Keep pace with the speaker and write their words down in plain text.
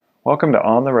Welcome to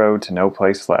On the Road to No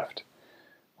Place Left,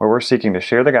 where we're seeking to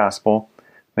share the gospel,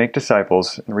 make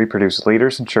disciples, and reproduce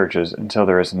leaders and churches until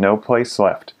there is no place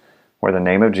left where the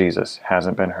name of Jesus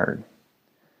hasn't been heard.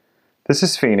 This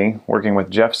is Feeney, working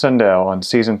with Jeff Sundell on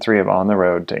Season 3 of On the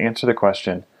Road to answer the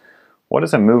question, what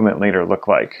does a movement leader look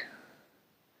like?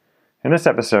 In this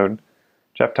episode,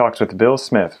 Jeff talks with Bill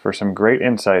Smith for some great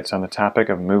insights on the topic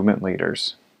of movement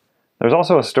leaders. There's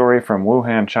also a story from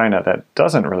Wuhan, China that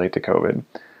doesn't relate to COVID,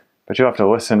 but you'll have to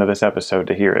listen to this episode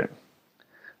to hear it.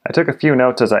 I took a few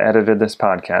notes as I edited this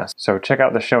podcast, so check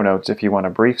out the show notes if you want a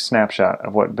brief snapshot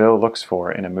of what Bill looks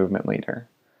for in a movement leader.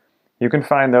 You can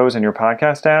find those in your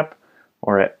podcast app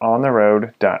or at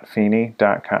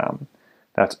ontheroad.feeney.com.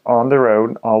 That's on the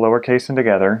road, all lowercase and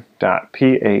together, .pheney.com.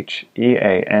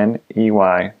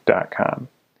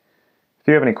 If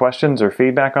you have any questions or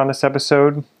feedback on this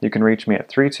episode, you can reach me at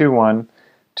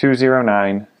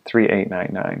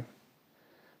 321-209-3899.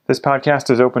 This podcast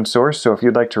is open source, so if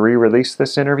you'd like to re-release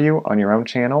this interview on your own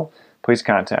channel, please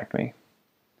contact me.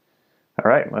 All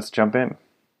right, let's jump in.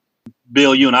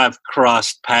 Bill, you and I have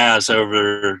crossed paths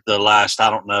over the last,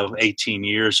 18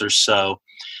 years or so.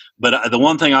 But the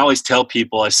one thing I always tell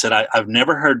people, I said, I've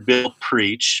never heard Bill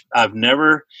preach. I've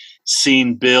never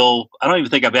seen Bill. I don't even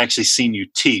think I've actually seen you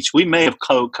teach. We may have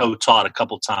co-taught a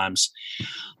couple times.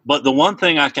 But the one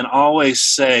thing I can always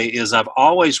say is I've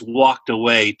always walked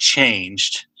away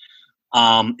changed,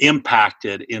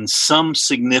 impacted in some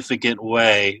significant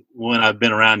way when I've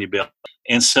been around you, Bill.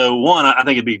 And so, one, I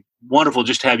think it'd be wonderful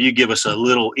just to have you give us a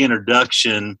little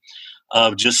introduction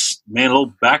of just, a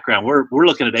little background. We're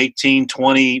looking at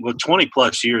 20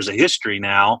 plus years of history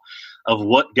now of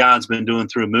what God's been doing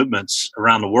through movements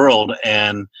around the world.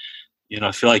 And,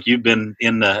 I feel like you've been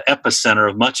in the epicenter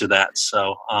of much of that.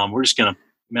 So we're just going to,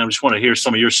 I just want to hear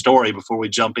some of your story before we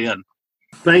jump in.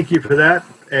 Thank you for that.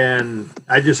 And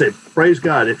I just say, praise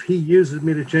God. If he uses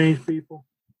me to change people,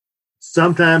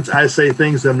 sometimes I say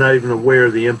things I'm not even aware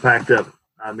of the impact of it.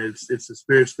 It's the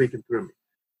Spirit speaking through me.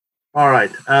 All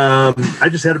right. I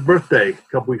just had a birthday a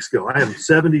couple weeks ago. I am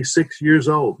 76 years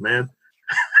old, man.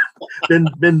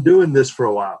 been doing this for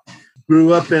a while.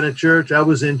 Grew up in a church. I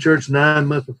was in church 9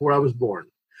 months before I was born.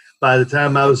 By the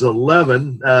time I was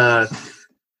 11,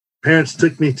 parents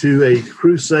took me to a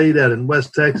crusade out in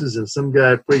West Texas, and some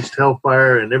guy preached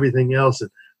hellfire and everything else.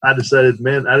 And I decided,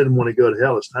 man, I didn't want to go to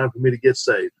hell. It's time for me to get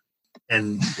saved.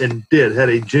 And had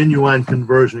a genuine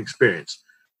conversion experience.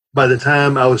 By the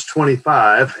time I was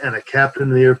 25 and a captain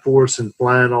in the Air Force and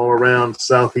flying all around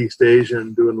Southeast Asia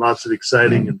and doing lots of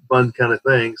exciting and fun kind of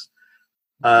things,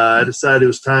 I decided it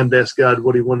was time to ask God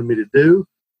what he wanted me to do.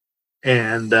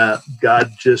 And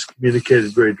God just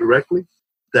communicated very directly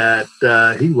that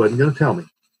he wasn't going to tell me.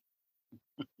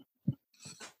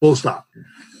 Full stop.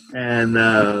 And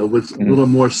with a little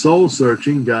more soul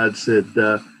searching, God said,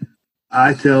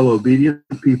 I tell obedient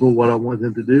people what I want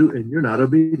them to do, and you're not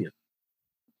obedient.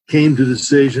 Came to the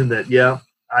decision that,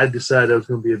 I decided I was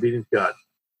going to be obedient to God.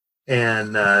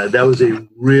 And that was a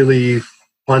really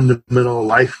fundamental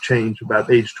life change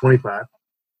about age 25.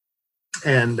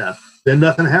 And then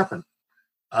nothing happened.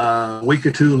 A week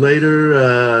or two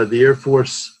later, the Air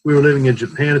Force, we were living in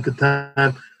Japan at the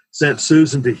time, sent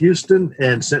Susan to Houston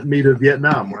and sent me to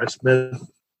Vietnam, where I spent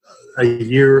a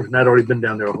year, and I'd already been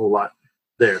down there a whole lot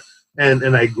there.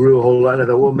 And I grew a whole lot. I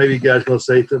thought, well, maybe God's going to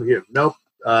say something here. Nope.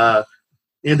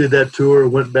 Ended that tour,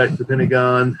 went back to the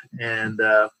Pentagon, and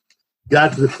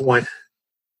got to the point.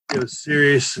 It was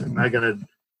serious. Am I going to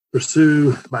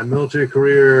pursue my military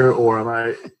career, or am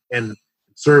I and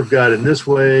serve God in this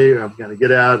way? Or I'm going to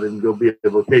get out and go be a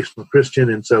vocational Christian.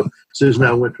 And so Susan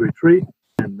and I went to retreat,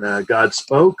 and God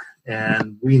spoke,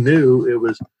 and we knew it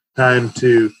was time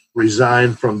to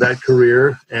resign from that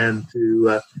career and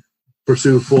to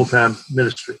pursue full-time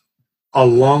ministry.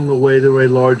 Along the way, there were a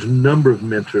large number of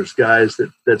mentors, guys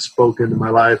that spoke into my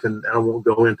life, and I won't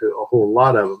go into a whole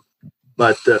lot of them.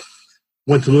 But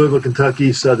went to Louisville,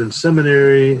 Kentucky, Southern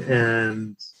Seminary,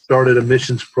 and started a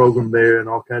missions program there and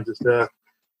all kinds of stuff.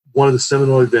 One of the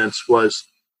seminal events was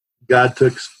God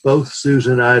took both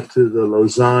Susan and I to the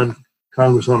Lausanne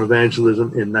Congress on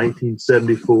Evangelism in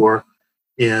 1974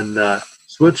 in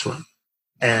Switzerland.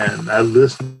 And I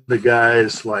listened to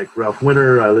guys like Ralph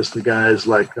Winter. I listened to guys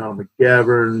like Donald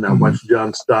McGavern. I watched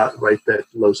John Stott write that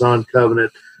Lausanne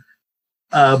Covenant.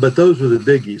 But those were the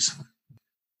biggies.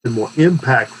 The more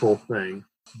impactful thing,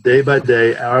 day by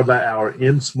day, hour by hour,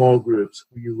 in small groups,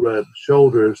 we rubbed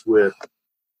shoulders with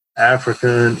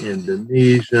African,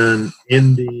 Indonesian,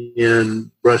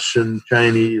 Indian, Russian,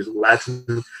 Chinese,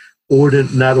 Latin,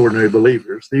 not ordinary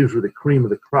believers. These were the cream of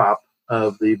the crop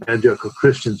of the evangelical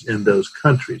Christians in those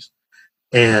countries.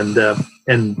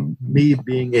 and me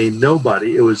being a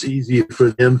nobody, it was easy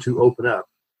for them to open up.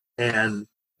 And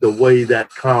the way that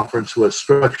conference was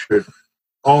structured,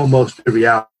 almost every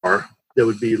hour there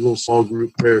would be little small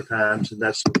group prayer times, and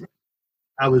that's.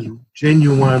 I was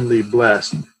genuinely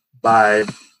blessed by,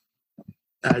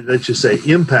 let's just say,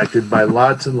 impacted by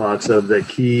lots and lots of the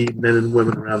key men and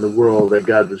women around the world that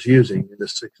God was using in the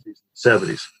 60s and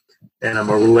 70s. And I'm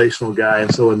a relational guy,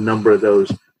 and so a number of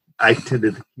those I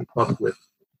tended to keep up with.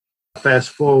 Fast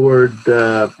forward,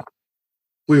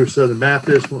 we were Southern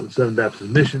Baptist, went to the Southern Baptist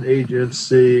Mission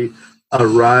Agency,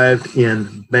 arrived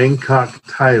in Bangkok,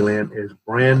 Thailand as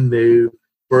brand new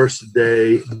first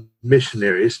day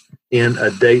missionaries in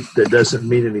a date that doesn't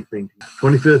mean anything.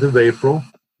 25th of April,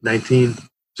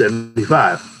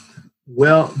 1975.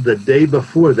 Well, the day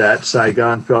before that,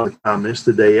 Saigon fell to communists.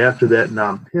 The day after that,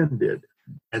 Phnom Penh did.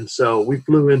 And so we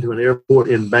flew into an airport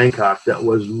in Bangkok that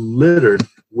was littered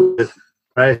with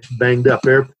crash banged up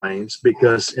airplanes,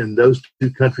 because in those two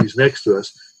countries next to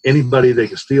us, anybody that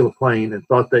could steal a plane and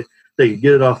thought they could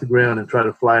get it off the ground and try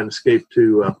to fly and escape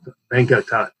to Bangkok,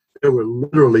 Thailand. They were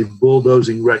literally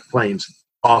bulldozing wrecked planes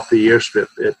off the airstrip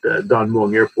at Don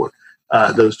Mueang Airport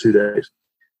those 2 days.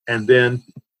 And then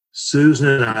Susan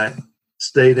and I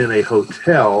stayed in a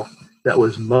hotel that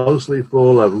was mostly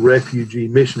full of refugee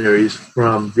missionaries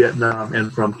from Vietnam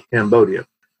and from Cambodia.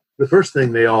 The first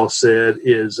thing they all said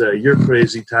is, you're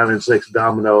crazy, Thailand sex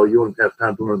domino, you won't have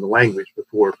time to learn the language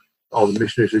before all the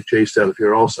missionaries are chased out of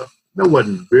here also. That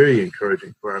wasn't very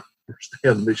encouraging for our stay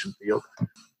on the mission field.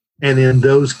 And in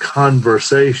those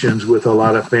conversations with a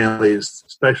lot of families,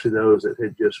 especially those that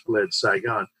had just fled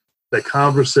Saigon, the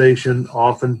conversation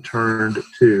often turned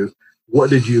to,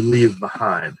 what did you leave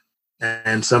behind?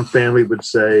 And some family would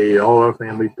say, all our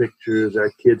family pictures, our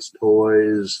kids'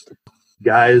 toys.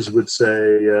 Guys would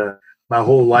say, my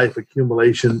whole life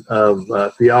accumulation of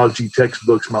theology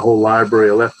textbooks, my whole library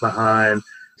I left behind.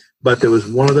 But there was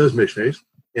one of those missionaries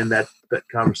in that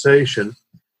conversation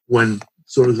when,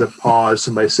 sort of as a pause,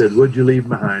 somebody said, what'd you leave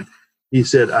behind? He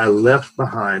said, I left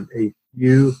behind a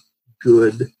few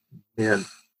good men.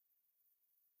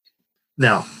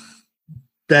 Now,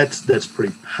 that's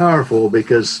pretty powerful,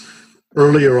 because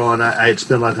earlier on, I had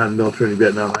spent a lot of time in the military in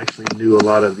Vietnam. I actually knew a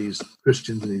lot of these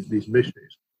Christians and these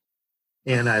missionaries.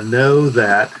 And I know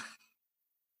that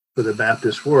for the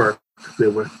Baptist work, there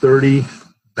were 30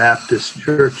 Baptist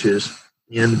churches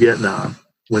in Vietnam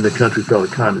when the country fell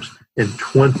to communists. And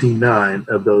 29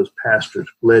 of those pastors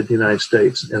fled the United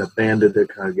States and abandoned their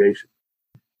congregation.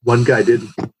 One guy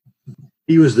didn't.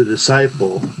 He was the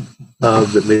disciple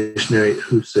of the missionary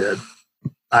who said,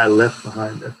 I left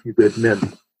behind a few good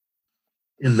men.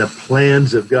 In the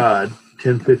plans of God,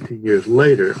 10, 15 years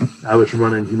later, I was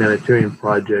running humanitarian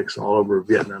projects all over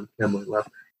Vietnam, Cambodia, left,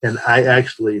 and I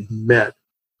actually met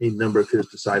a number of his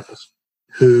disciples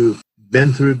who've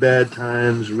been through bad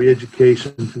times,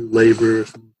 re-education through labor,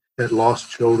 had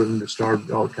lost children,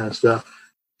 starved, all kind of stuff.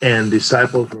 And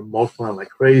disciples were multiplying like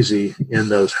crazy in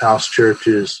those house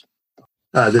churches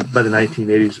by the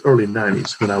 1980s, early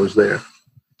 90s when I was there.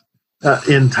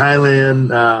 In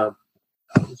Thailand,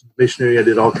 I was a missionary. I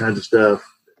did all kinds of stuff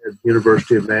at the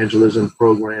University Evangelism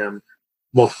program,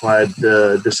 multiplied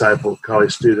disciple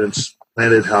college students,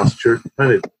 planted house church,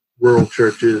 planted rural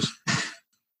churches,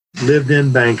 lived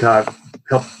in Bangkok,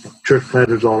 helped church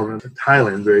planters all around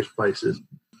Thailand, various places.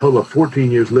 A total of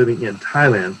 14 years living in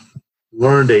Thailand,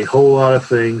 learned a whole lot of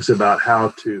things about how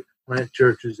to plant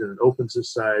churches in an open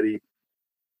society,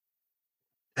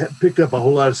 picked up a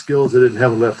whole lot of skills that didn't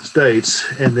have left the States,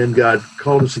 and then God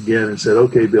called us again and said,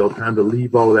 okay, Bill, time to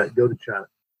leave all of that, go to China.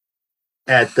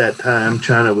 At that time,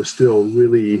 China was still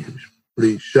really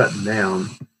pretty shutting down,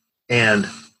 and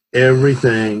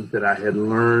everything that I had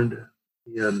learned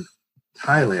in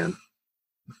Thailand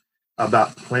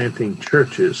about planting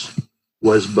churches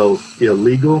was both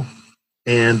illegal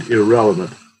and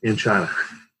irrelevant in China.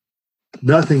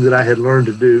 Nothing that I had learned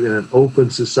to do in an open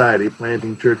society,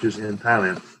 planting churches in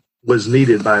Thailand, was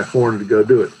needed by a foreigner to go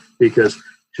do it, because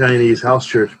Chinese house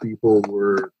church people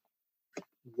were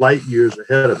light years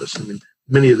ahead of us. I mean,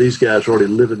 many of these guys already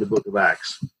live in the book of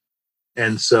Acts.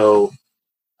 And so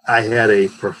I had a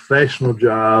professional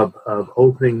job of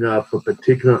opening up a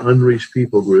particular unreached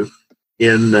people group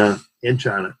in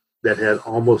China that had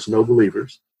almost no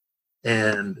believers.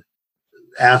 And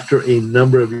after a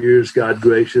number of years, God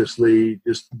graciously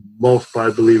just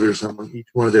multiplied believers among each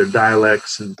one of their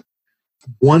dialects. And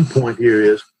one point here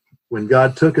is, when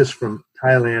God took us from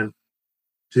Thailand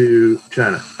to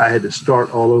China, I had to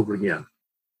start all over again.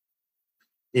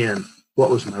 And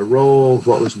what was my role?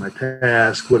 What was my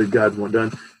task? What did God want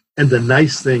done? And the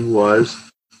nice thing was,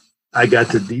 I got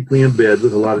to deeply embed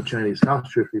with a lot of Chinese house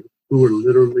church people who were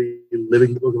literally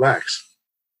living the book of Acts.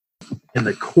 In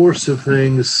the course of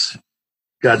things,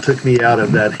 God took me out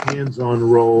of that hands-on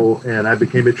role, and I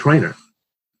became a trainer.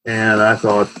 And I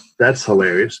thought, that's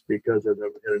hilarious, because I've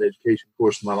never had an education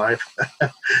course in my life.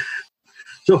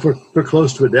 So for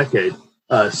close to a decade,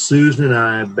 Susan and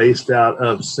I, based out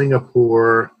of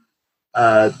Singapore,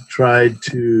 tried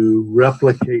to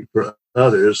replicate for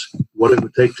others what it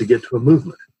would take to get to a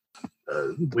movement.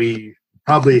 We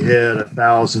probably had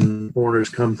 1,000 foreigners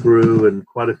come through and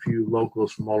quite a few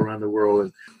locals from all around the world.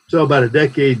 And so about a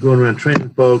decade going around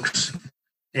training folks,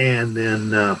 and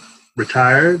then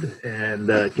retired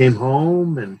and came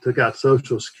home and took out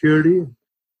Social Security.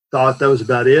 Thought that was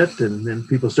about it. And then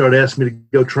people started asking me to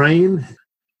go train.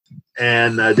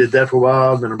 And I did that for a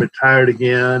while. Then I retired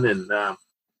again. And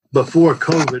before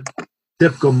COVID,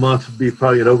 typical month would be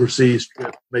probably an overseas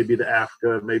trip, maybe to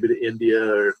Africa, maybe to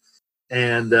India,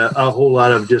 and a whole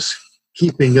lot of just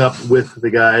keeping up with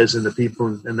the guys and the people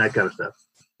and that kind of stuff.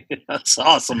 That's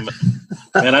awesome,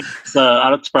 man.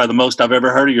 That's probably the most I've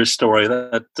ever heard of your story.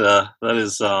 That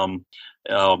is,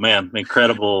 oh man,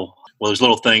 incredible. Well, there's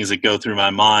little things that go through my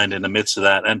mind in the midst of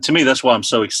that, and to me, that's why I'm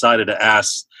so excited to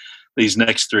ask these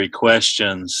next three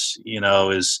questions.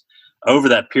 Is over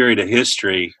that period of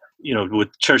history,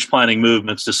 with church planting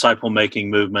movements, disciple making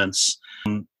movements.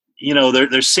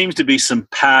 There seems to be some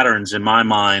patterns in my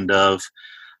mind of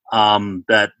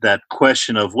that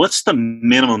question of what's the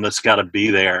minimum that's got to be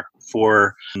there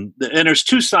for, and there's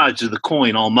two sides of the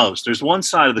coin almost. There's one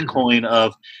side of the coin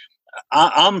of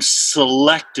I'm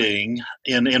selecting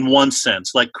in one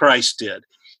sense, like Christ did.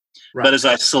 Right. But as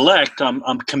I select,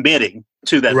 I'm committing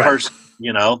to that person,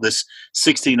 this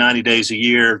 60, 90 days a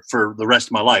year for the rest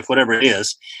of my life, whatever it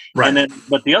is. Right. And then,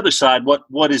 but the other side,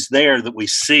 what is there that we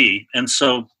see? And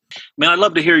so, I'd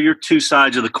love to hear your two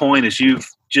sides of the coin as you've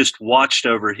just watched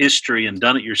over history and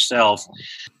done it yourself.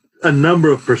 A number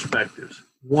of perspectives.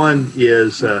 One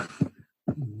is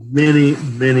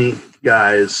many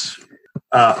guys,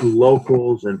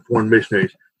 locals and foreign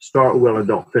missionaries, start well and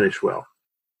don't finish well.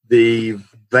 The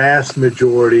vast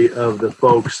majority of the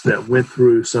folks that went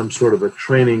through some sort of a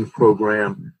training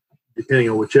program, depending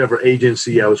on whichever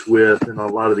agency I was with, and a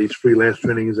lot of these freelance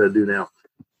trainings I do now,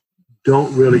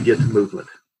 don't really get to movement.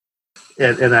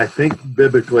 And I think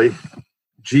biblically,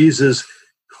 Jesus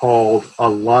called a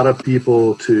lot of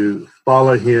people to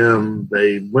follow him.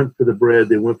 They went for the bread.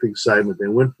 They went for the excitement. They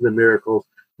went for the miracles.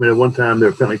 At one time, there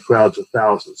were apparently crowds of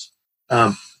thousands.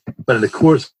 But in the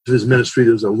course of his ministry,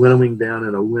 there was a winnowing down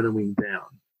and a winnowing down.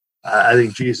 I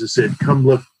think Jesus said, come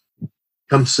look,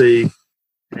 come see.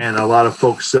 And a lot of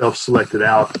folks self-selected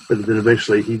out, but then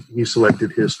eventually he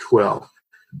selected his 12.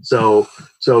 So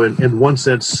in one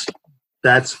sense,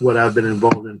 that's what I've been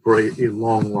involved in for a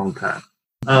long, long time.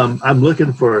 I'm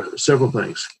looking for several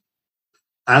things.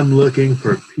 I'm looking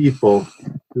for people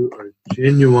who are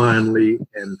genuinely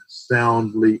and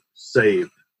soundly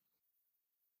saved.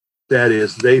 That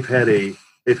is, they've had a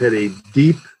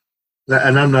deep,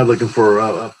 and I'm not looking for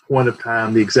a point of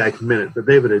time, the exact minute, but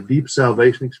they've had a deep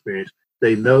salvation experience.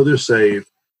 They know they're saved.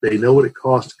 They know what it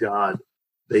costs God.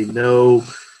 They know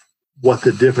what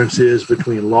the difference is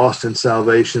between lost and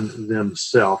salvation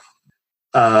themselves.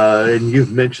 And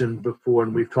you've mentioned before,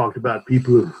 and we've talked about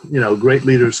people who, great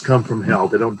leaders come from hell.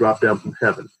 They don't drop down from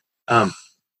heaven.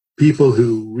 People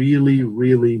who really,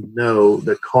 really know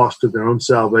the cost of their own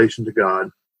salvation to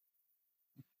God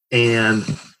and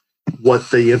what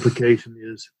the implication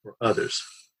is for others.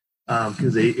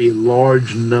 Because a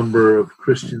large number of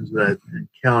Christians that I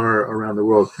encounter around the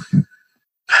world,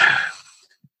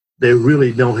 they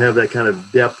really don't have that kind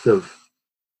of depth of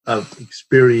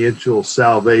experiential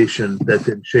salvation that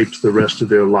then shapes the rest of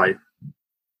their life.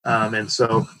 And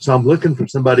so I'm looking for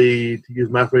somebody, to use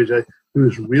my phrase,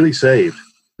 who's really saved.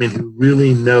 Who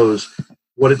really knows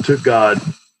what it took God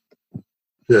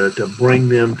to bring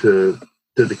them to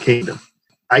the kingdom.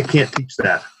 I can't teach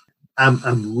that.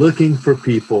 I'm looking for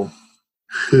people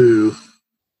who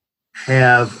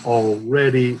have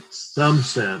already some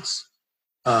sense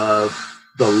of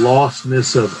the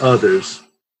lostness of others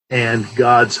and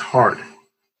God's heart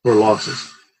for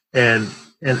losses. And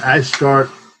I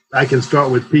can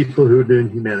start with people who are doing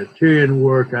humanitarian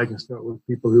work. I can start with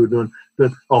people who are doing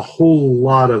a whole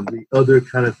lot of the other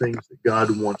kind of things that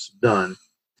God wants done.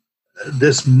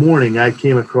 This morning, I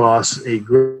came across a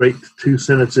great 2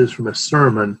 sentences from a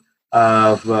sermon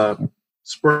of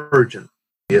Spurgeon.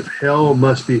 If hell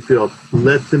must be filled,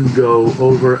 let them go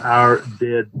over our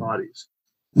dead bodies.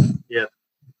 If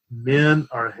men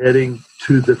are heading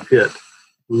to the pit,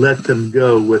 let them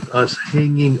go with us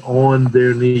hanging on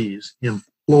their knees, imploring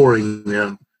imploring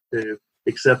them to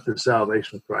accept the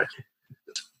salvation of Christ.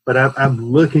 But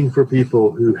I'm looking for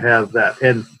people who have that.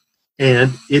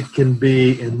 And it can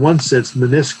be, in one sense,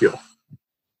 minuscule.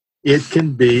 It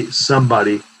can be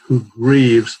somebody who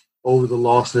grieves over the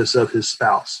lostness of his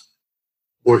spouse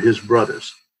or his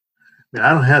brothers. Now,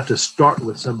 I don't have to start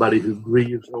with somebody who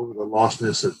grieves over the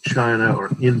lostness of China or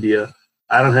India.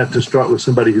 I don't have to start with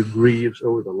somebody who grieves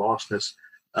over the lostness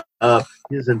of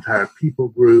his entire people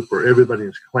group or everybody in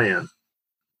his clan.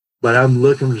 But I'm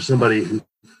looking for somebody who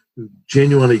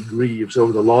genuinely grieves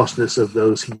over the lostness of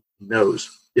those he knows.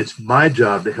 It's my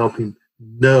job to help him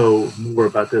know more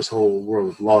about this whole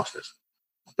world of lostness.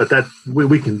 But that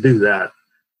we can do that.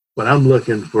 What I'm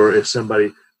looking for is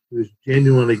somebody who's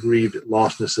genuinely grieved at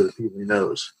lostness of the people he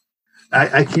knows.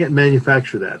 I can't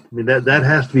manufacture that. I mean, that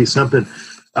has to be something,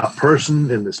 a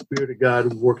person and the Spirit of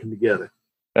God working together.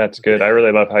 That's good. I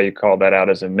really love how you called that out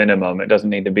as a minimum. It doesn't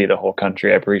need to be the whole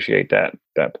country. I appreciate that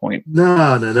point.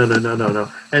 No.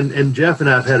 And Jeff and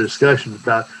I have had a discussion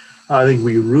about how I think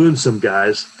we ruin some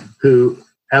guys who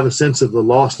have a sense of the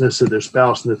lostness of their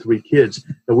spouse and the 3 kids,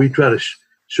 and we try to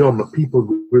show them a people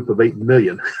group of 8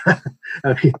 million.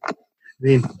 I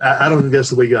mean, I don't think that's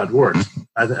the way God works.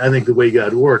 I think the way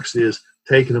God works is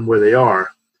taking them where they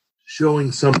are,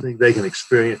 showing something they can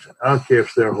experience. I don't care if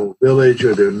it's their whole village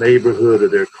or their neighborhood or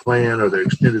their clan or their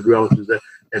extended relatives,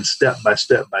 and step by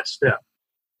step by step.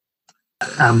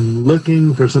 I'm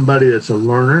looking for somebody that's a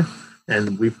learner,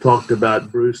 and we've talked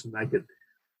about Bruce, and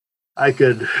I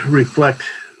could reflect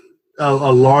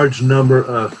a large number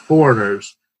of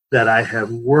foreigners that I have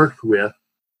worked with.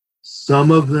 Some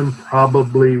of them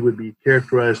probably would be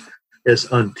characterized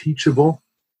as unteachable,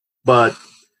 but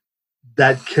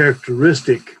that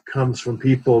characteristic comes from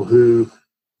people who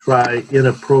try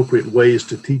inappropriate ways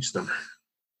to teach them.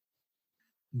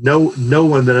 No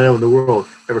one that I know in the world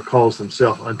ever calls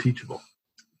themselves unteachable.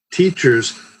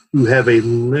 Teachers who have a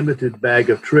limited bag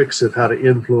of tricks of how to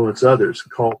influence others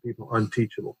call people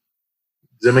unteachable.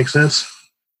 Does that make sense?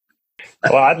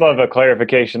 Well, I'd love a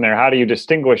clarification there. How do you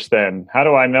distinguish then? How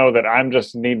do I know that I'm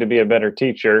just need to be a better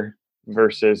teacher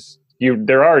versus you?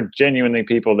 There are genuinely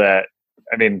people that,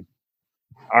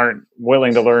 aren't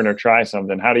willing to learn or try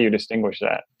something. How do you distinguish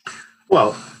that?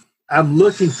 Well, I'm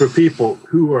looking for people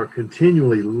who are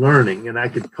continually learning, and I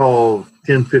could call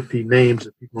 10, 15 names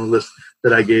of people on the list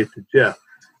that I gave to Jeff.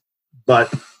 But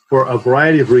for a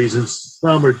variety of reasons,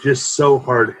 some are just so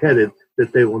hard-headed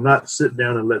that they will not sit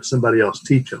down and let somebody else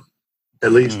teach them,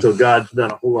 at least till God's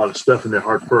done a whole lot of stuff in their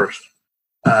heart first.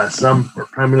 Some are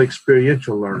primarily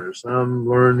experiential learners. Some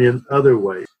learn in other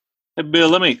ways. Hey, Bill,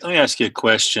 let me ask you a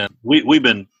question. We've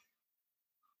been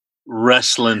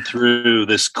wrestling through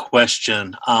this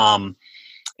question, and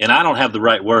I don't have the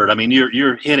right word. I mean,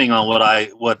 you're hitting on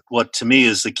what to me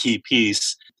is the key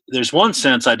piece. There's one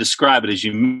sense I describe it as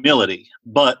humility,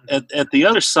 but at the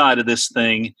other side of this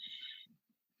thing,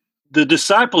 the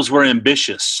disciples were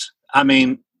ambitious. I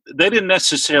mean, they didn't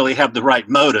necessarily have the right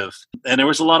motive, and there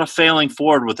was a lot of failing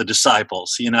forward with the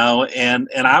disciples, and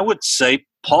I would say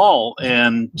Paul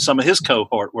and some of his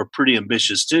cohort were pretty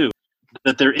ambitious too.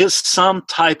 That there is some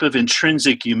type of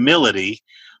intrinsic humility,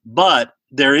 but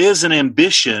there is an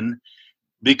ambition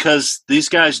because these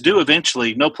guys do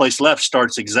eventually, No Place Left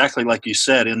starts exactly like you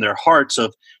said, in their hearts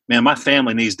of, man, my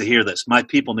family needs to hear this. My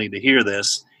people need to hear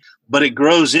this. But it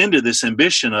grows into this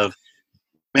ambition of,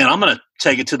 man, I'm going to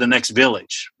take it to the next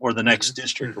village or the next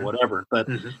district or whatever. But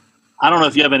I don't know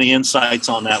if you have any insights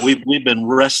on that. We've been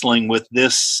wrestling with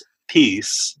this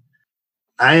piece.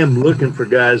 I am looking for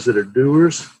guys that are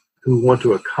doers, who want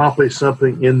to accomplish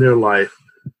something in their life,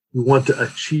 who want to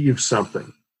achieve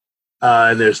something.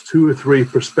 And there's 2 or 3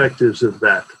 perspectives of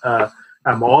that.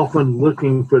 I'm often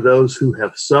looking for those who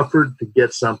have suffered to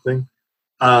get something.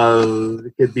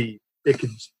 It could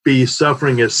be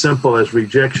suffering as simple as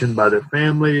rejection by their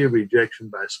family, rejection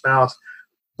by a spouse,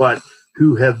 but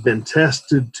who have been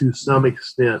tested to some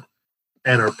extent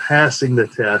and are passing the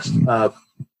test.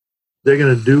 They're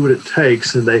going to do what it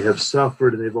takes, and they have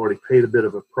suffered, and they've already paid a bit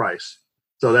of a price.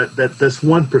 So that's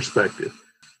one perspective.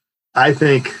 I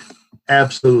think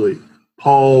absolutely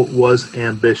Paul was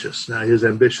ambitious. Now, his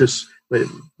ambitious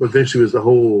eventually was the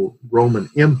whole Roman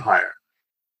Empire.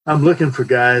 I'm looking for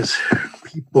guys,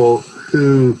 people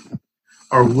who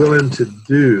are willing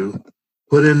to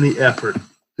put in the effort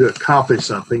to accomplish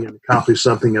something, and accomplish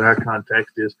something in our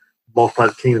context is multiply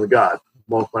the kingdom of God,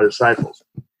 multiply disciples.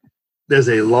 There's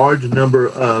a large number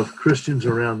of Christians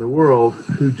around the world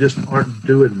who just aren't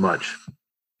doing much.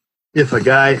 If a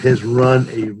guy has run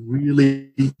a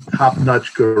really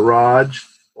top-notch garage,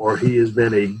 or he has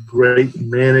been a great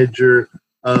manager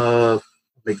of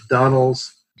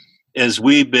McDonald's, as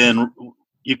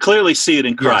you clearly see it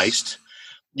in Christ.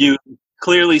 Yes. You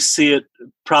clearly see it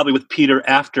probably with Peter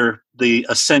after the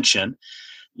ascension,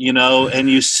 and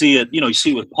you see it, you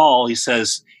see with Paul. He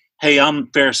says, hey, I'm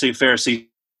Pharisee,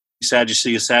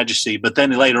 Sadducee, but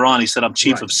then later on he said, I'm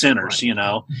chief of sinners,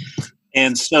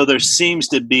 and so there seems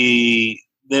to be,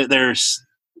 there's,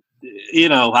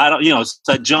 it's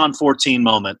that John 14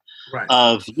 moment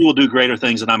of you will do greater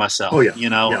things than I myself,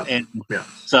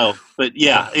 So, but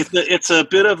it's a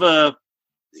bit of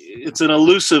it's an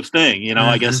elusive thing,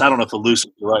 I guess. I don't know if elusive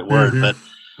is the right word, but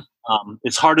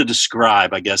it's hard to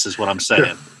describe, I guess, is what I'm saying.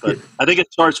 Sure. But I think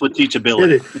it starts with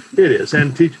teachability. It is.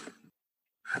 And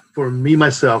for me,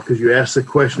 myself, because you asked the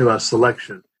question about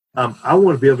selection, I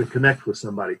want to be able to connect with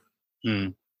somebody.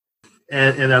 And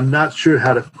I'm not sure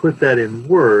how to put that in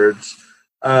words.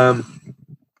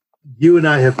 You and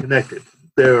I have connected.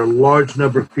 There are a large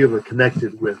number of people that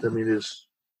connected with. I mean,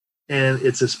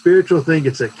 it's a spiritual thing.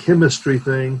 It's a chemistry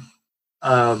thing.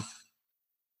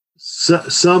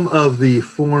 Some of the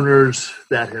foreigners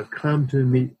that have come to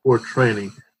me for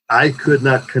training, I could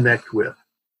not connect with.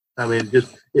 I mean,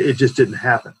 it just didn't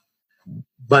happen.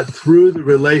 But through the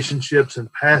relationships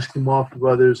and passing them off to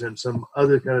others and some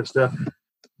other kind of stuff,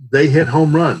 they hit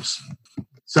home runs.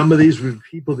 Some of these were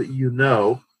people that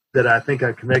that I think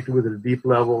I connected with at a deep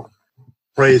level.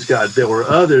 Praise God. There were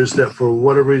others that for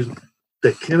whatever reason,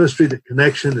 the chemistry, the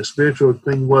connection, the spiritual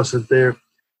thing wasn't there.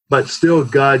 But still,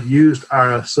 God used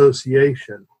our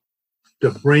association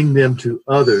to bring them to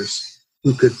others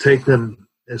who could take them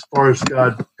as far as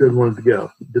God wanted to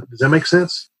go. Does that make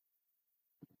sense?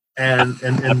 And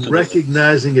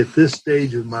recognizing at this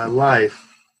stage of my life,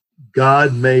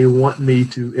 God may want me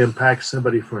to impact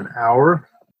somebody for an hour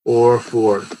or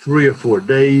for 3 or 4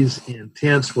 days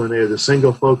intense when they're the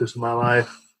single focus of my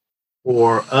life,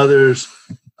 or others,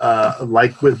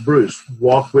 like with Bruce,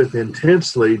 walk with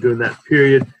intensely during that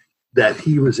period that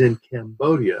he was in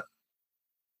Cambodia,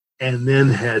 and then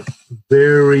had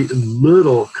very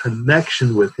little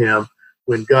connection with him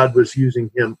when God was using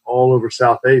him all over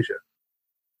South Asia.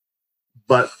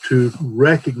 But to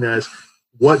recognize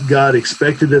what God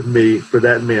expected of me for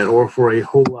that man, or for a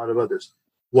whole lot of others,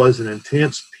 was an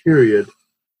intense period,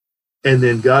 and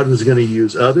then God was going to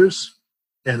use others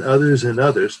and others and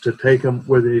others to take them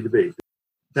where they need to be.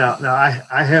 Now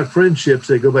I have friendships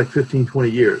that go back 15, 20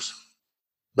 years,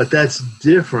 but that's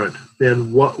different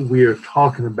than what we're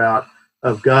talking about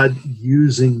of God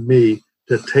using me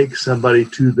to take somebody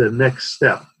to the next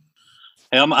step.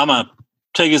 Hey, I'm going to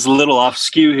take us a little off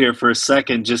skew here for a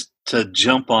second just to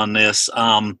jump on this.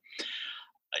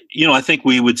 I think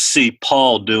we would see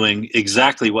Paul doing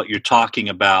exactly what you're talking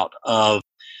about of,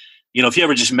 if you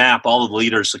ever just map all of the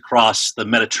leaders across the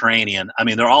Mediterranean, I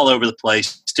mean, they're all over the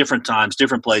place, different times,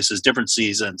 different places, different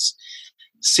seasons,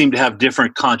 seem to have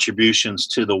different contributions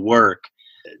to the work.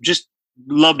 Just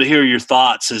love to hear your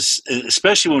thoughts,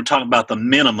 especially when we're talking about the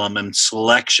minimum and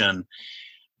selection.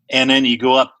 And then you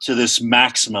go up to this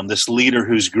maximum, this leader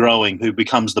who's growing, who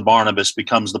becomes the Barnabas,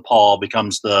 becomes the Paul,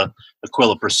 becomes the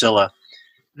Aquila, Priscilla.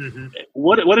 Mm-hmm.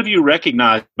 What have you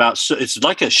recognized about? So it's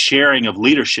like a sharing of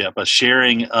leadership, a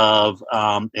sharing of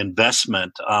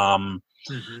investment.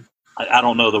 Mm-hmm. I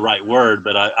don't know the right word,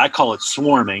 but I call it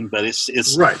swarming. But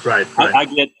it's right. I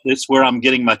get it's where I'm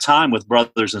getting my time with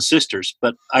brothers and sisters,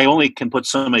 but I only can put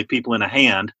so many people in a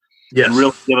hand. Yes. And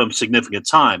really give them significant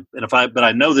time. And but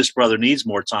I know this brother needs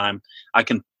more time, I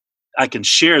can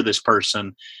share this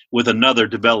person with another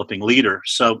developing leader.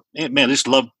 So, man, I just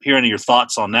love hearing your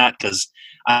thoughts on that, because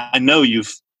I know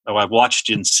I've watched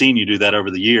you and seen you do that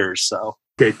over the years. So,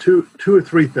 okay, two or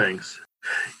three things.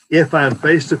 If I'm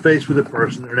face to face with a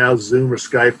person, or now Zoom or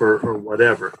Skype or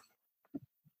whatever,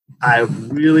 I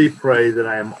really pray that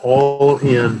I am all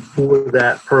in for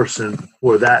that person,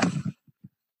 for that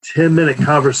 10-minute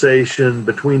conversation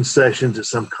between sessions at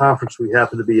some conference we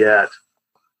happen to be at.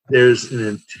 There's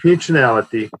an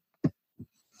intentionality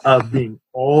of being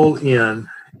all in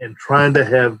and trying to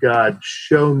have God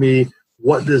show me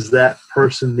what does that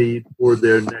person need for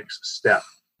their next step.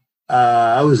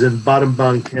 I was in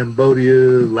Battambang,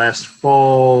 Cambodia last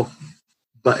fall,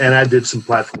 and I did some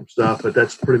platform stuff, but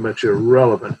that's pretty much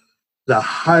irrelevant. The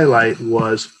highlight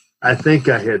was, I think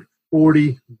I had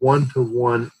 40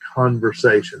 one-to-one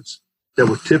conversations that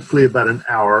were typically about an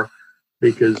hour,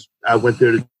 because I went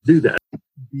there to do that.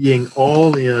 Being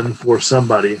all in for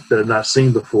somebody that I've not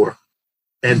seen before,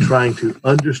 and trying to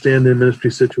understand their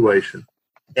ministry situation,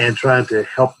 and trying to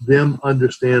help them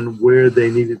understand where they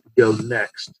needed to go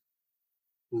next.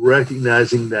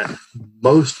 Recognizing that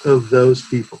most of those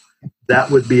people, that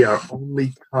would be our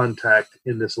only contact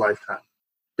in this lifetime.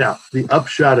 Now, the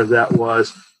upshot of that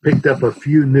was picked up a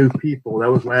few new people. That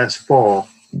was last fall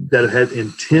that had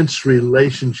intense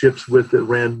relationships with that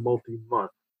ran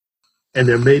multi-month. And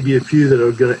there may be a few that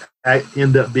are going to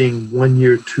end up being 1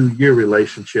 year, 2 year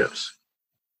relationships.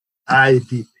 I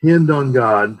depend on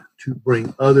God to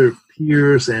bring other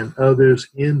peers and others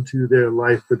into their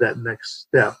life for that next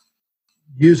step.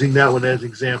 Using that one as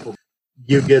not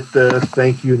you get the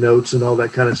thank you notes and all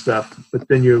that kind of stuff, but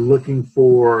then you're looking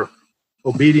for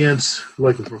obedience,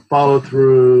 looking for follow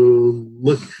through,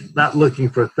 not looking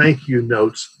for thank you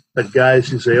notes, but guys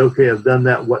who say, okay, I've done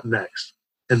that, what next?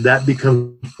 And that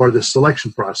becomes part of the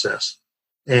selection process.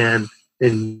 And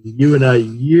you and I,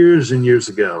 years and years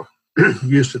ago,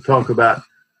 used to talk about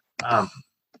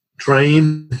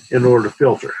train in order to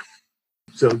filter.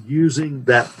 So using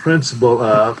that principle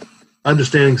of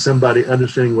understanding somebody,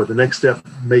 understanding what the next step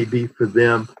may be for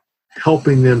them,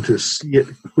 helping them to see it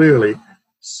clearly,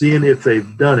 seeing if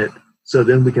they've done it, so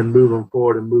then we can move them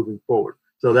forward and moving forward.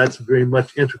 So that's very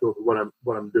much integral to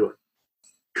what I'm doing.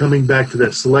 Coming back to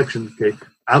that selection, okay,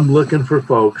 I'm looking for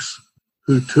folks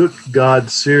who took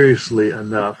God seriously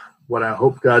enough, what I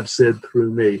hope God said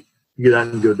through me, to get out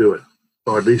and go do it,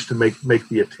 or at least to make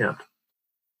the attempt.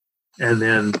 And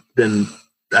then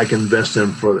I can invest in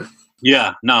them further.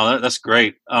 Yeah, no, that's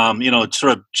great. It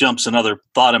sort of jumps another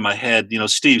thought in my head.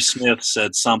 Steve Smith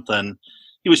said something.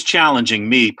 He was challenging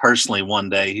me personally one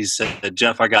day. He said,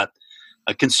 Jeff, I got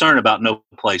a concern about No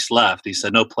Place Left. He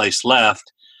said, No Place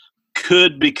Left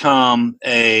could become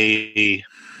a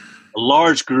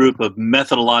large group of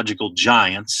methodological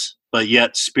giants, but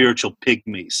yet spiritual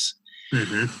pygmies.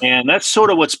 Mm-hmm. And that's sort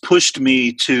of what's pushed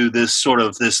me to this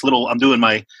little, I'm doing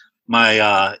my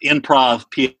improv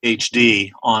PhD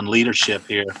on leadership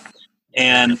here.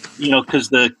 And, because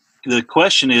the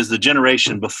question is the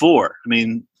generation before,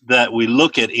 that we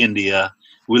look at India,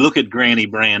 we look at Granny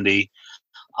Brandy,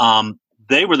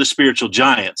 they were the spiritual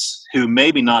giants who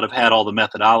maybe not have had all the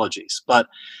methodologies. But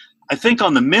I think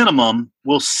on the minimum,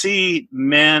 we'll see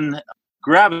men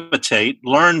gravitate,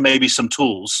 learn maybe some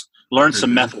tools, learn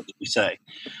some methods, we say.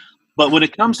 But when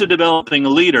it comes to developing a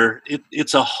leader,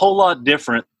 it's a whole lot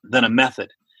different than a method.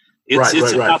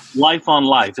 It's about life on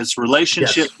life. It's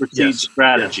relationship precedes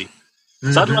strategy. Yes.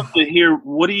 Mm-hmm. So I'd love to hear,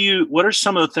 what are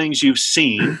some of the things you've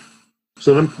seen?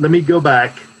 So let me go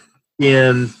back.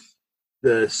 In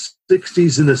the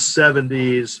 60s and the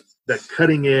 70s, the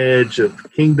cutting edge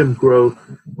of kingdom growth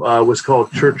was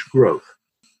called church growth.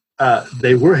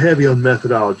 They were heavy on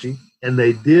methodology, and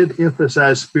they did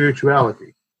emphasize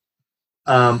spirituality.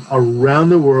 Around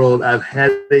the world, I've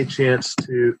had a chance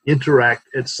to interact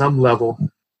at some level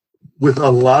with a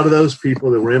lot of those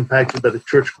people that were impacted by the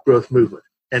church growth movement.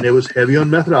 And it was heavy on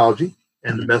methodology,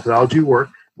 and the methodology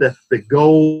worked. The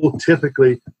goal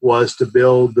typically was to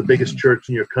build the biggest church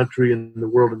in your country and the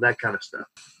world and that kind of stuff.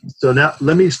 So now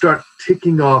let me start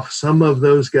ticking off some of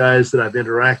those guys that I've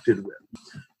interacted with.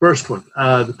 First one,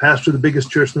 the pastor of the biggest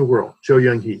church in the world, Cho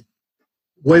Young-hee.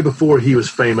 Way before he was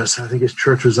famous, I think his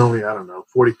church was only,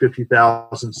 40,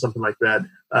 50,000, something like that.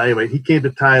 Anyway, he came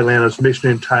to Thailand. I was a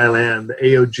missionary in Thailand. The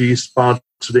AOG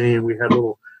sponsored him. We had a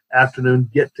little afternoon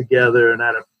get-together and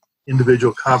had an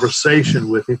individual conversation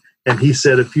with him. And he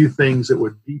said a few things that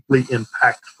were deeply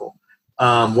impactful.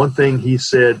 One thing he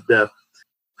said,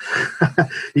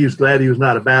 he was glad he was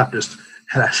not a Baptist.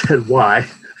 And I said, why?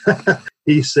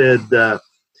 He said,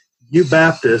 you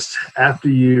Baptists, after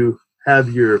you have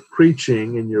your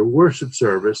preaching and your worship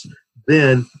service,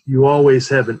 then you always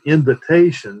have an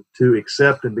invitation to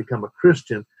accept and become a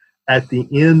Christian at the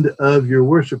end of your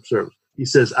worship service. He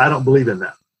says, I don't believe in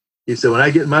that. He said, when I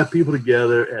get my people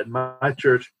together at my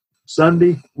church,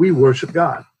 Sunday, we worship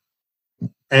God.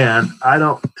 And I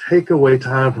don't take away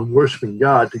time from worshiping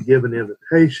God to give an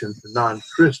invitation to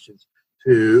non-Christians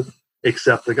to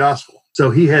accept the gospel.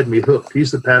 So he had me hooked.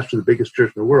 He's the pastor of the biggest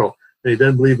church in the world, and he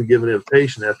doesn't believe in giving an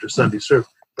invitation after Sunday service.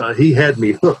 He had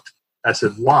me hooked. I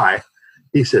said, why?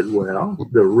 He said, well,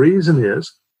 the reason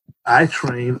is I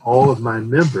train all of my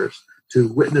members to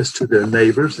witness to their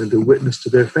neighbors and to witness to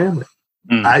their family.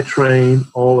 I train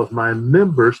all of my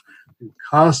members to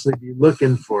constantly be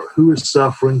looking for who is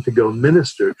suffering, to go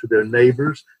minister to their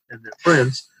neighbors and their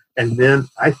friends. And then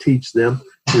I teach them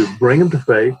to bring them to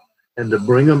faith and to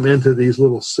bring them into these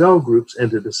little cell groups and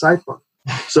to disciple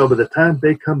them. So by the time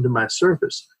they come to my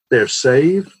service, they're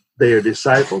saved, they are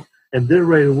discipled, and they're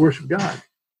ready to worship God.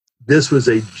 This was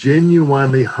a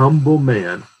genuinely humble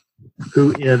man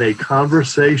who, in a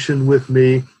conversation with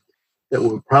me that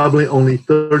were probably only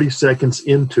 30 seconds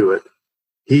into it,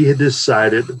 he had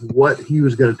decided what he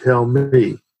was going to tell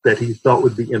me that he thought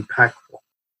would be impactful.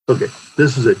 Okay,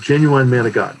 this is a genuine man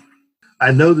of God.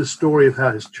 I know the story of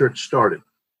how his church started.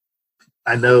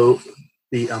 I know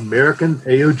the American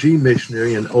AOG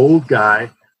missionary, an old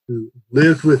guy who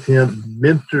lived with him,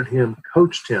 mentored him,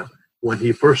 coached him when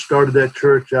he first started that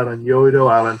church out on Yeouido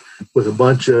Island with a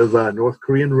bunch of North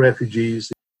Korean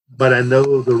refugees. But I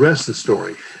know the rest of the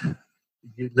story.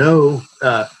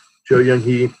 Cho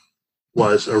Young-hee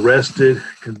was arrested,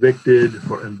 convicted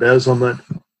for embezzlement,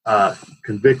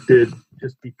 convicted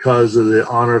just because of the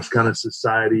honor kind of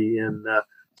society in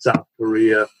South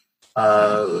Korea.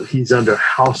 He's under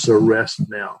house arrest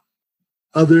now.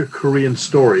 Other Korean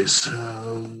stories.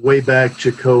 Way back,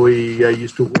 Chikoi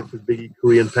used to work with big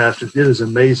Korean pastors. It is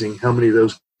amazing how many of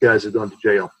those guys have gone to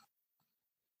jail.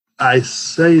 I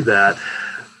say that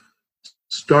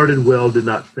started well, did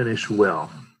not finish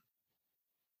well.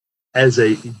 As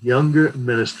a younger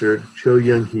minister, Cho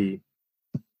Young-hee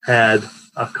had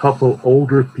a couple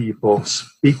older people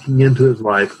speaking into his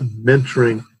life,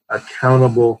 mentoring,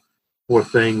 accountable for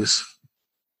things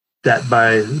that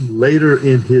by later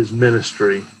in his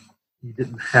ministry, he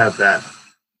didn't have that.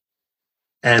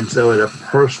 And so at a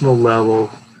personal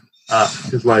level,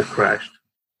 his life crashed.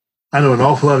 I know an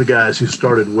awful lot of guys who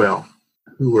started well,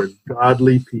 who were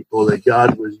godly people that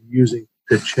God was using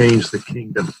to change the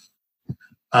kingdom.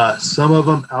 Some of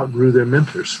them outgrew their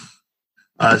mentors.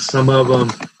 Some of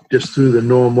them just through the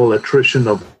normal attrition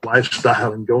of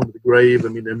lifestyle and going to the grave. I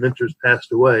mean, their mentors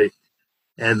passed away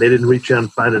and they didn't reach out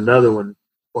and find another one.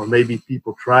 Or maybe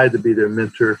people tried to be their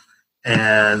mentor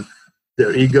and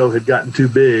their ego had gotten too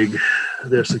big,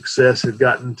 their success had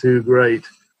gotten too great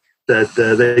that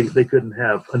they couldn't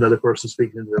have another person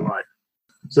speaking into their life.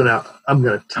 So now I'm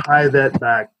going to tie that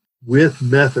back with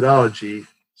methodology,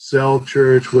 cell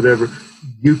church, whatever.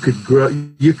 You could grow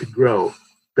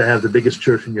to have the biggest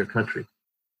church in your country.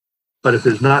 But if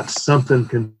there's not something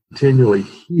continually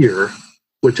here,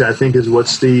 which I think is what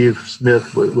Steve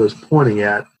Smith was pointing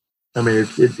at, I mean,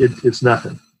 it's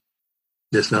nothing.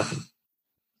 It's nothing.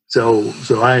 So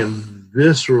I am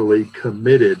viscerally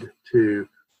committed to,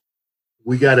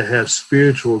 we got to have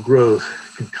spiritual growth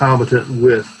concomitant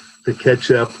with to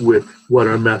catch up with what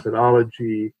our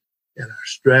methodology and our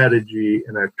strategy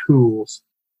and our tools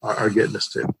are getting us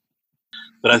to.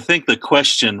 But I think the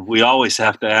question we always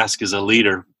have to ask as a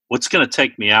leader, what's going to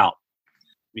take me out?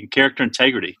 I mean, character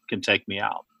integrity can take me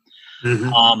out.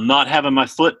 Mm-hmm. Not having my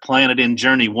foot planted in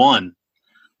journey one.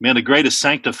 Man, the greatest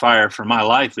sanctifier for my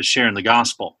life is sharing the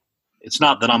gospel. It's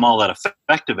not that I'm all that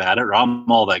effective at it or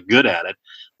I'm all that good at it,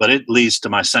 but it leads to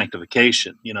my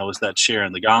sanctification, is that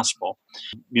sharing the gospel.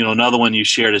 Another one you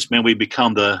shared is, man, we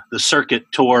become the circuit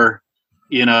tour,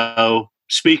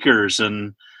 speakers.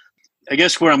 And I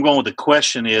guess where I'm going with the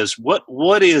question is,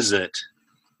 what is it?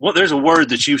 Well, there's a word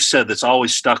that you've said that's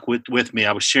always stuck with me.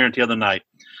 I was sharing it the other night.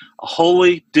 A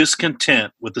holy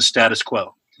discontent with the status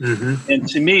quo. Mm-hmm. And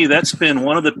to me, that's been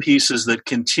one of the pieces that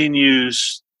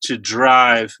continues to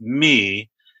drive me.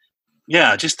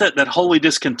 Yeah, just that holy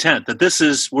discontent,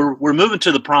 that we're moving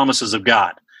to the promises of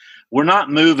God. We're not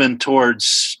moving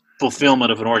towards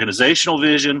fulfillment of an organizational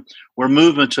vision. We're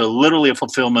moving to literally a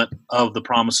fulfillment of the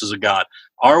promises of God.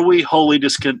 Are we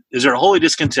is there a holy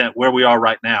discontent where we are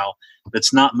right now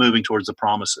that's not moving towards the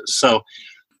promises? So,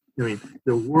 I mean,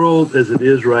 the world as it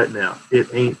is right now, it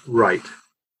ain't right.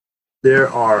 There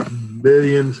are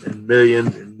millions and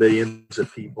millions and millions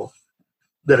of people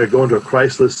that are going to a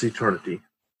Christless eternity.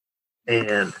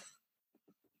 And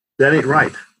that ain't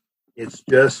right. It's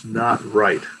just not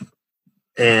right.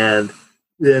 And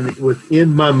then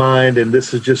within my mind, and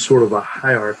this is just sort of a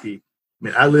hierarchy, I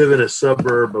mean, I live in a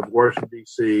suburb of Washington,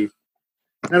 D.C.,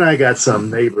 and I got some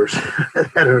neighbors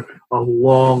that are a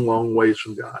long, long ways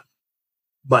from God.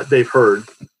 But they've heard,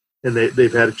 and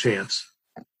they've had a chance.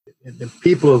 And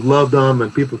people have loved them,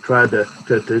 and people have tried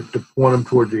to point them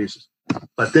toward Jesus.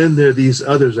 But then there are these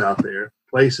others out there,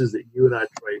 places that you and I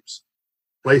traipse,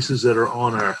 places that are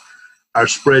on our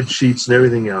spreadsheets and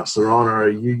everything else. They're on our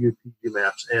UUPG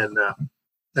maps. And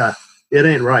it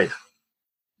ain't right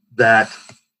that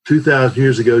 2,000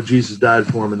 years ago Jesus died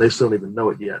for them, and they still don't even know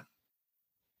it yet.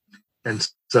 And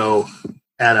so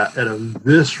at a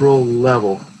visceral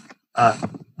level,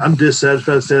 I'm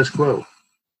dissatisfied with status quo.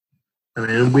 I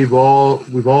mean, we've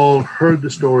all heard the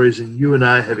stories, and you and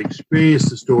I have experienced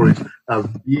the stories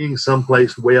of being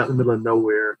someplace way out in the middle of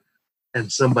nowhere,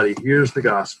 and somebody hears the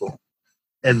gospel,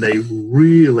 and they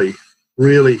really,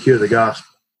 really hear the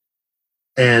gospel.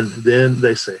 And then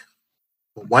they say,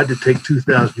 well, why did it take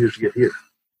 2,000 years to get here?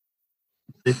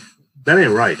 That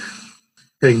ain't right.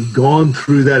 Having gone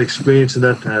through that experience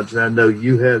enough times, and I know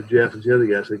you have, Jeff, and the other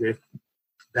guys, okay,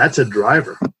 that's a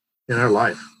driver in our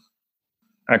life.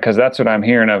 because that's what I'm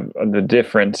hearing of the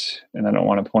difference, and I don't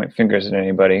want to point fingers at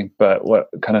anybody, but what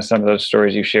kind of some of those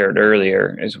stories you shared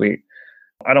earlier is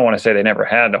I don't want to say they never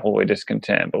had a holy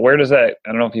discontent, but where does that, I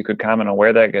don't know if you could comment on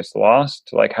where that gets lost.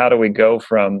 Like, how do we go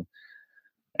from,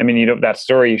 I mean, that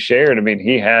story you shared, I mean,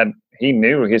 he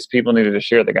knew his people needed to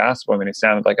share the gospel. I mean, he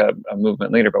sounded like a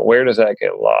movement leader, but where does that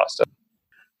get lost?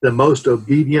 The most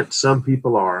obedient some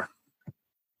people are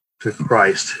to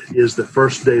Christ is the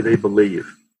first day they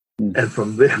believe. And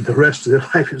from then, the rest of their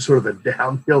life is sort of a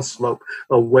downhill slope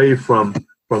away from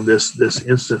this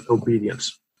instant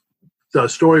obedience. So a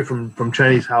story from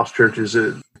Chinese house churches.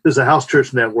 There's a house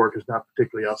church network. It's not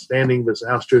particularly outstanding, but it's a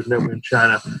house church network in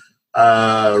China.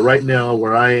 Right now,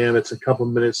 where I am, it's a couple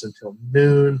of minutes until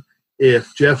noon.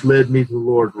 If Jeff led me to the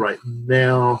Lord right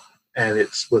now, and it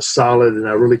was solid, and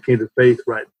I really came to faith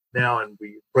right now, and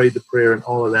we prayed the prayer and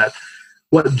all of that,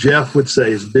 what Jeff would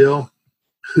say is, Bill,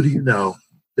 who do you know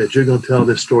that you're going to tell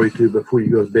this story to before you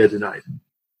go to bed tonight?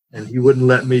 And he wouldn't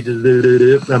let me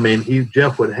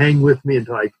Jeff would hang with me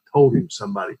until I told him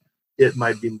somebody. It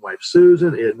might be my wife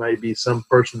Susan. It might be some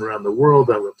person around the world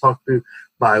that I would talk to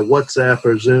by WhatsApp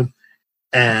or Zoom.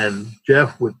 And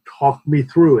Jeff would talk me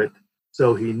through it,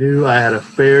 so he knew I had a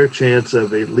fair chance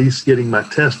of at least getting my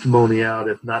testimony out,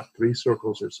 if not 3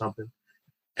 circles or something.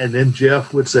 And then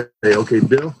Jeff would say, okay,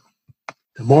 Bill,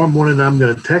 tomorrow morning I'm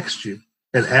going to text you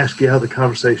and ask you how the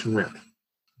conversation went.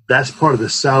 That's part of the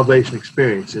salvation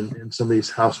experience in some of these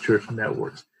house church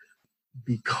networks.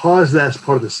 Because that's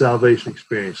part of the salvation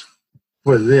experience,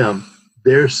 for them,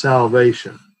 their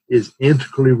salvation is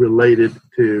integrally related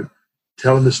to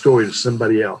telling the story to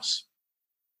somebody else.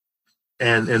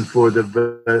 And for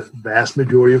the vast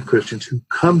majority of Christians who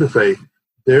come to faith,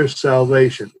 their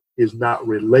salvation is not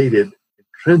related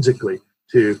intrinsically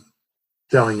to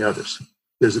telling others.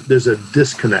 There's a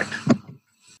disconnect.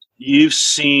 You've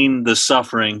seen the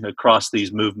suffering across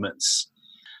these movements.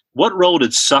 What role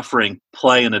did suffering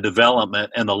play in the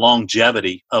development and the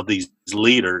longevity of these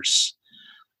leaders?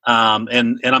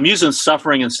 And I'm using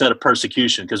suffering instead of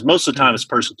persecution, because most of the time it's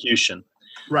persecution.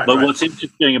 Right. But what's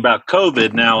interesting about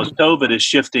COVID now is COVID is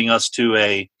shifting us to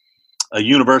a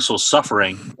universal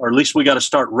suffering, or at least we got to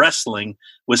start wrestling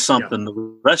with something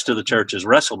the rest of the church has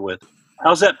wrestled with.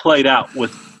 How's that played out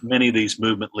with many of these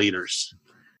movement leaders?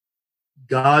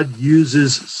 God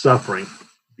uses suffering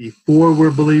before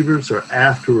we're believers or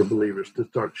after we're believers to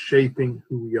start shaping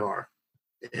who we are.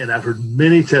 And I've heard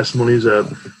many testimonies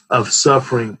of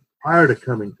suffering prior to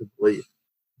coming to believe,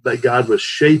 that God was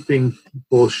shaping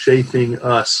people, shaping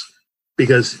us,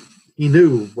 because he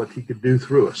knew what he could do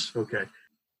through us. Okay.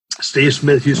 Steve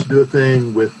Smith used to do a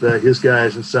thing with his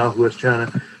guys in Southwest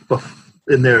China, but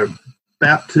in their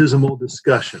baptismal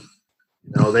discussion,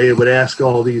 they would ask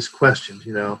all these questions,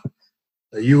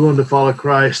 are you willing to follow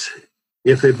Christ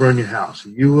if they burn your house? Are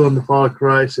you willing to follow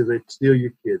Christ if they steal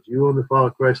your kids? Are you willing to follow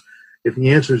Christ? If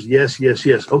the answer is yes, yes,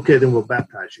 yes, okay, then we'll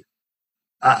baptize you.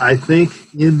 I think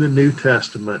in the New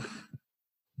Testament,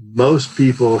 most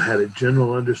people had a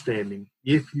general understanding,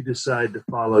 if you decide to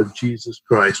follow Jesus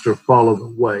Christ or follow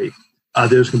the way,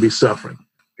 there's going to be suffering.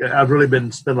 I've really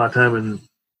spent a lot of time in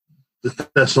the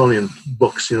Thessalonian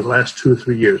books, the last 2 or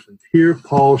 3 years. And here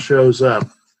Paul shows up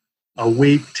a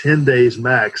week, 10 days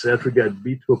max after he got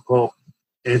beat to a pulp,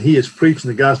 and he is preaching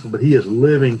the gospel, but he is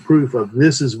living proof of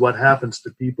this is what happens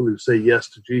to people who say yes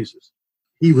to Jesus.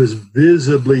 He was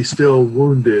visibly still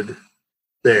wounded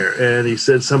there, and he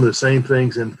said some of the same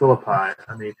things in Philippi.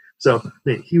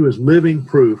 He was living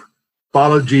proof.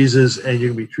 Follow Jesus, and you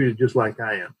can be treated just like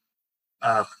I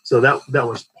am. So that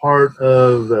was part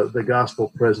of the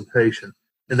gospel presentation,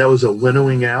 and that was a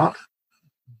winnowing out,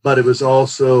 but it was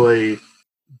also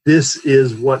this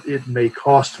is what it may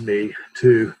cost me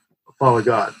to follow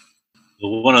God.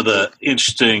 One of the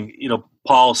interesting,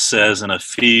 Paul says in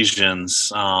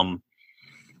Ephesians,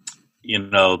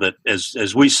 that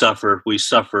as we suffer,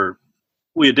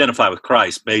 we identify with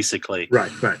Christ, basically.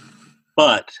 Right.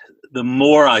 But the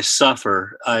more I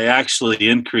suffer, I actually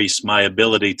increase my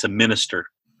ability to minister.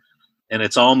 And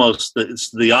it's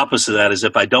the opposite of that, is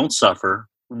if I don't suffer,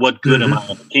 what good am I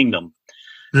in the kingdom?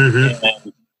 Mm-hmm.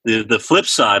 And the flip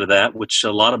side of that, which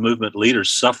a lot of movement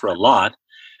leaders suffer a lot,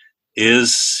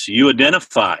 is you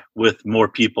identify with more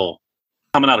people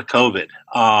coming out of COVID.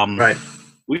 Right.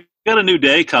 We've got a new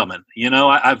day coming.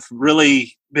 I've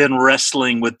really been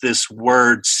wrestling with this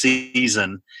word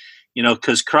season,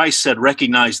 because Christ said,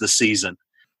 recognize the season.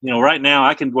 Right now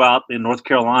I can go out in North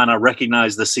Carolina,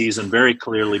 recognize the season very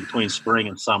clearly between spring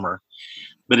and summer.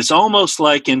 But it's almost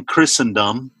like in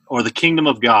Christendom or the kingdom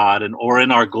of God or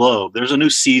in our globe, there's a new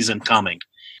season coming.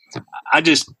 I'd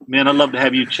love to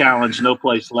have you challenge No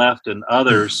Place Left and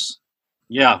others.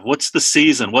 Yeah, what's the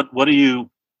season? What are you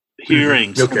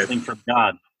hearing? Okay. Something from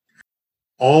God?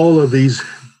 All of these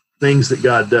things that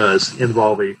God does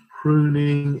involve a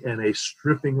pruning and a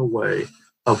stripping away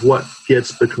of what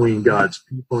gets between God's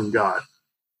people and God.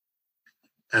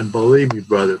 And believe me,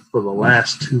 brother, for the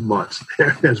last 2 months, there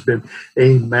has been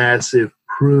a massive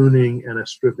pruning and a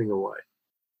stripping away.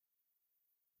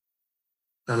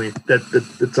 I mean,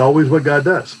 that's always what God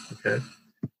does, okay?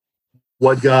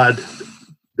 What God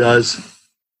does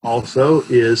also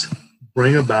is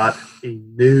bring about a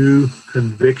new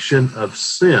conviction of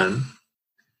sin,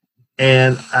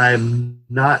 and I'm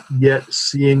not yet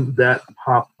seeing that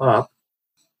pop up,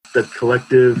 that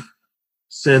collective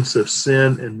sense of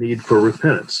sin and need for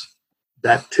repentance.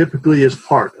 That typically is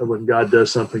part of when God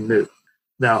does something new.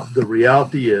 Now, the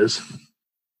reality is,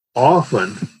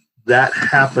 often that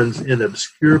happens in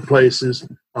obscure places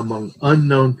among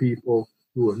unknown people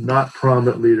who are not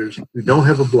prominent leaders, who don't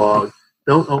have a blog,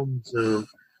 don't own Zoom.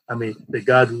 I mean, that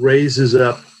God raises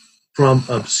up from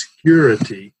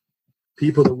obscurity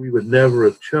people that we would never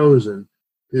have chosen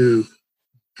who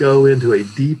go into a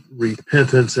deep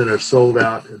repentance and are sold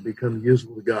out and become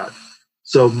useful to God.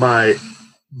 So my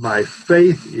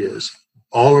faith is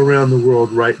all around the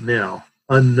world right now,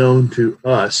 unknown to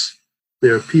us,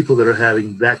 there are people that are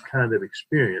having that kind of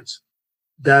experience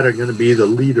that are going to be the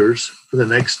leaders for the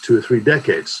next 2 or 3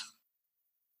 decades.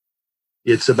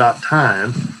 It's about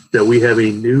time that we have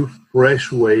a new,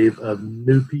 fresh wave of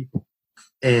new people.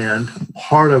 And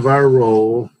part of our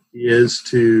role is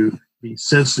to be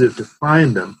sensitive to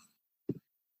find them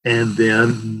and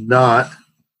then not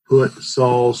put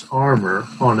Saul's armor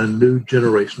on a new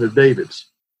generation of Davids.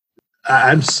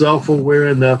 I'm self-aware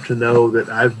enough to know that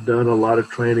I've done a lot of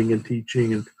training and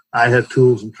teaching, and I have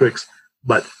tools and tricks,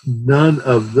 but none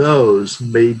of those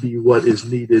may be what is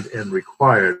needed and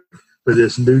required for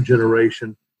this new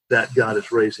generation that God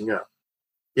is raising up.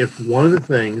 If one of the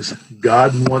things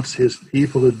God wants his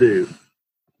people to do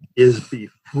is be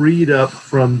freed up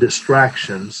from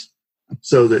distractions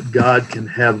so that God can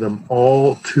have them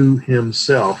all to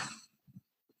himself,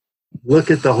 look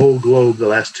at the whole globe the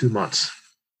last 2 months.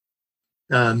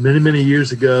 Many, many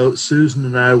years ago, Susan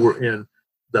and I were in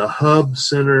the hub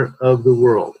center of the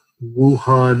world,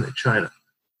 Wuhan, China,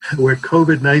 where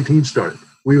COVID-19 started.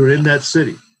 We were in that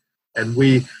city, and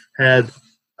we had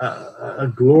a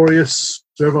glorious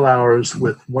several hours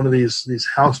with one of these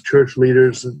house church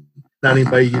leaders, and not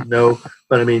anybody you know,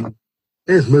 but I mean,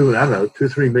 it's moving, I don't know, 2 or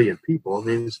 3 million people. I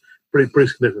mean, it's pretty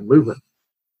significant movement.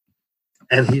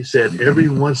 And he said, every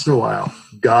once in a while,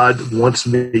 God wants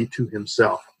me to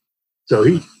himself. So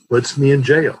he puts me in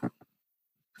jail.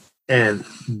 And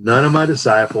none of my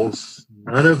disciples,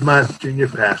 none of my junior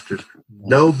pastors,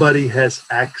 nobody has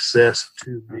access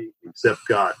to me except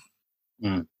God.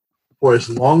 For as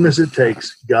long as it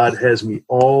takes, God has me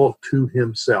all to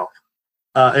himself.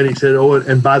 And he said, oh,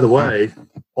 and by the way,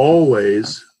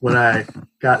 always when I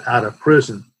got out of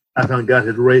prison, I found God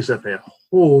had raised up a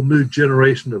whole new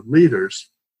generation of leaders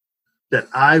that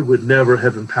I would never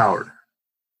have empowered.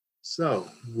 So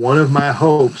one of my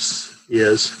hopes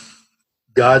is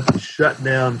God shut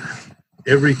down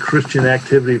every Christian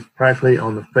activity practically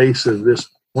on the face of this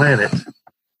planet.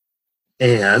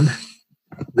 And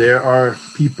there are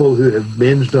people who have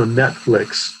binged on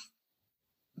Netflix,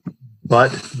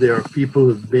 but there are people who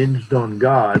have binged on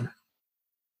God.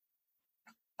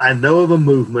 I know of a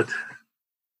movement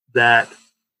that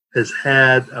has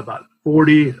had about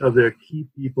 40 of their key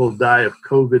people die of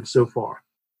COVID so far.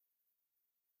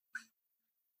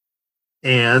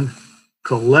 And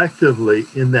collectively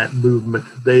in that movement,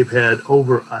 they've had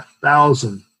over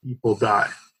 1,000 people die.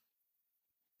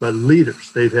 But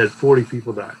leaders, they've had 40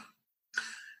 people die.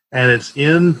 And it's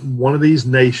in one of these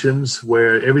nations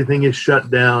where everything is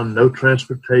shut down, no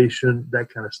transportation, that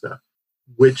kind of stuff,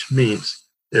 which means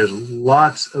there's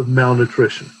lots of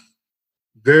malnutrition.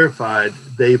 Verified,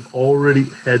 they've already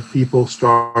had people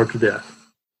starve to death.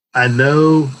 I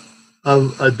know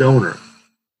of a donor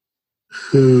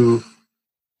who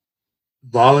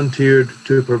volunteered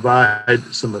to provide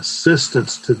some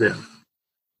assistance to them.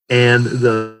 And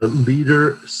the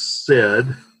leader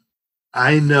said,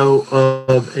 I know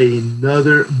of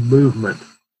another movement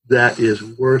that is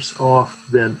worse off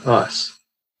than us.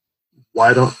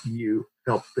 Why don't you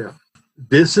help them?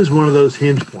 This is one of those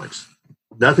hinge points.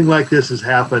 Nothing like this has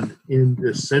happened in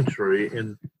this century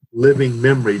in living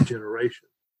memory generation.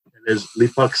 And as Lee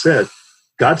Puck said,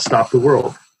 God stopped the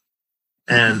world.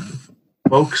 And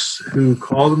folks who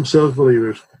call themselves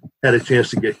believers had a chance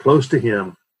to get close to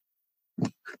him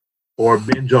or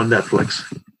binge on Netflix.